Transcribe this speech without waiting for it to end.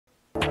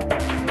カ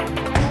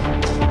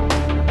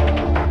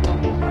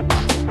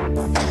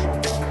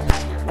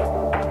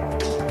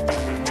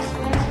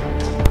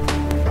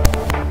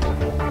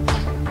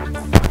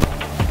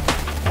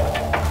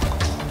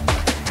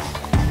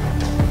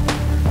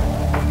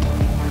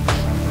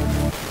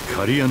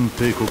リアン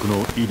帝国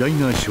の偉大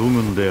な将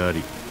軍であ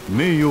り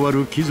名誉あ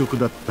る貴族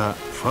だった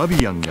ファ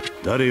ビアンが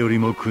誰より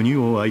も国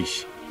を愛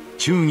し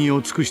忠義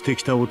を尽くして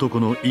きた男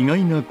の意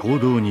外な行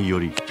動によ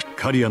り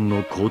カリアン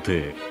の皇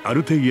帝ア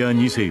ルテイア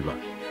2世は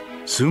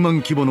数万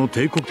規模の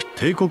帝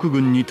国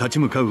軍に立ち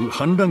向かう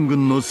反乱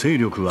軍の勢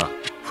力は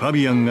ファ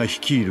ビアンが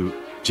率いる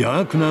邪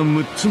悪な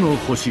6つの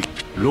星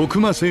六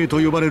魔星と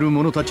呼ばれる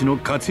者たちの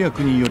活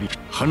躍により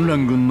反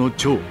乱軍の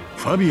長フ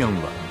ァビアン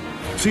は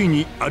つい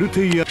に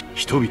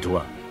人々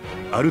は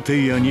アル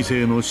テイア2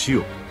世の死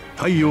を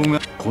太陽が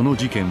この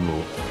事件を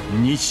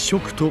日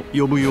食と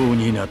呼ぶよう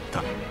になっ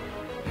た。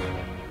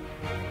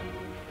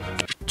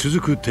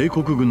続く帝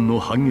国軍の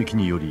反撃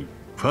により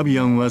ファビ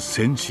アンは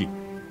戦死。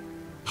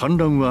反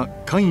乱は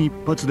間一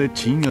髪で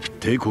鎮圧。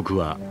帝国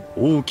は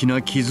大き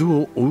な傷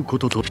を負うこ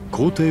とと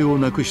皇帝を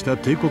なくした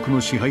帝国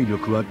の支配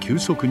力は急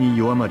速に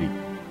弱まり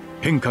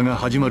変化が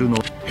始まるの。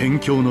辺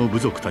境の部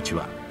族たち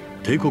は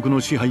帝国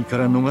の支配か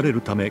ら逃れる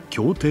ため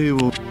教廷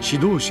を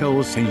指導者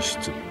を選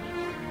出。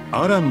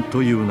アラン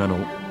という名の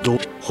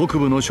北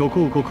部の諸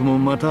公国も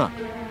また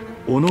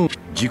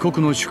自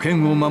国の主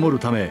権を守る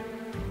ため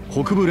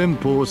北部連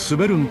邦ス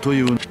ベルンと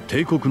いう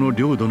帝国の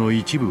領土の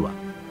一部は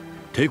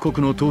帝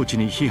国の統治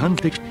に批判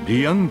的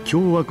リアン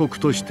共和国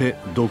として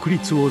独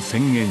立を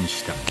宣言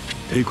した。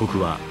帝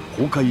国は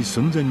崩壊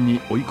寸前に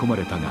追い込ま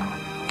れたが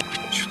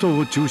首都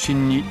を中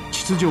心に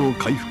秩序を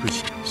回復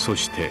しそ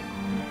して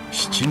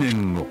7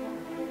年後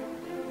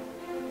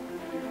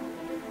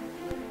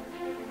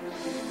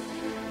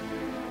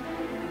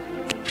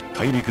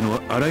大陸の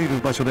あらゆる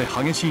場所で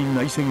激しい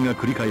内戦が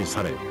繰り返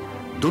され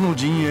どの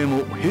陣営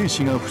も兵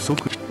士が不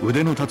足。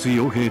腕の立つ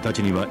傭兵た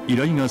ちには依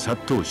頼が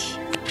殺到し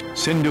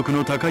戦力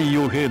の高い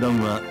傭兵団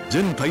は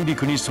全大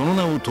陸にその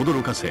名を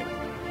轟かせ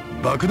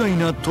莫大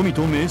な富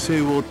と名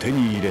声を手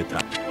に入れ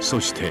た。そ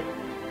して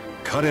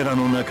彼ら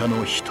の中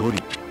の一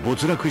人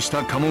没落し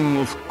た家紋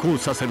を復興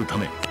させるた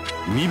め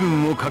身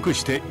分を隠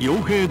して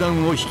傭兵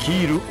団を率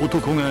いる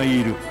男が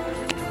いる。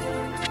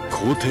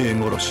皇帝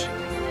殺し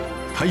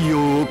太陽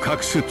を隠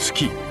す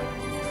月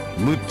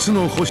6つ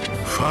の星フ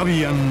ァ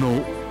ビアン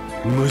の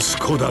息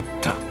子だっ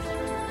た。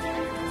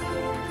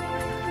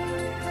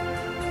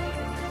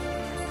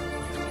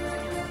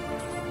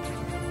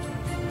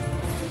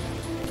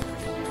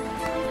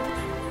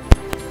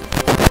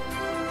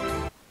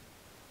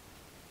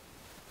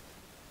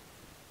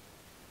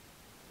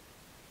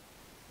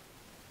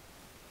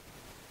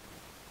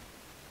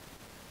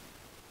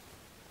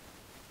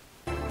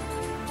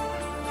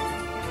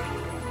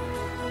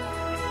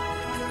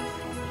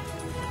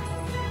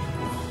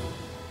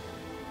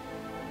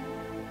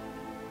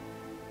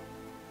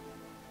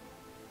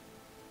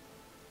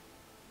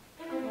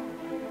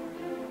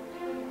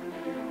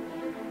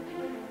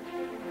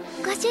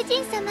ご主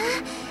人様。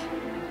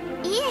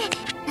いえ、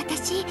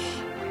私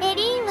エ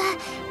リーンは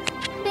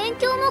勉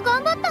強も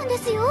頑張ったんで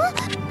すよ。あ、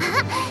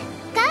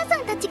母さ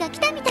んたちが来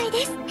たみたい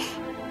です。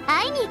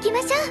会いに行きま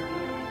しょう。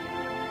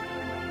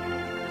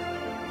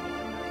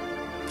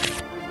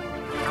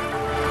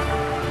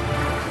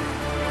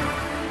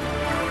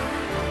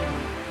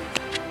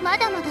ま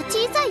だまだ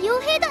小さい傭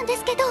兵団で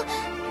すけど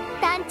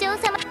団長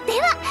様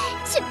では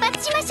出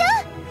発しましょう。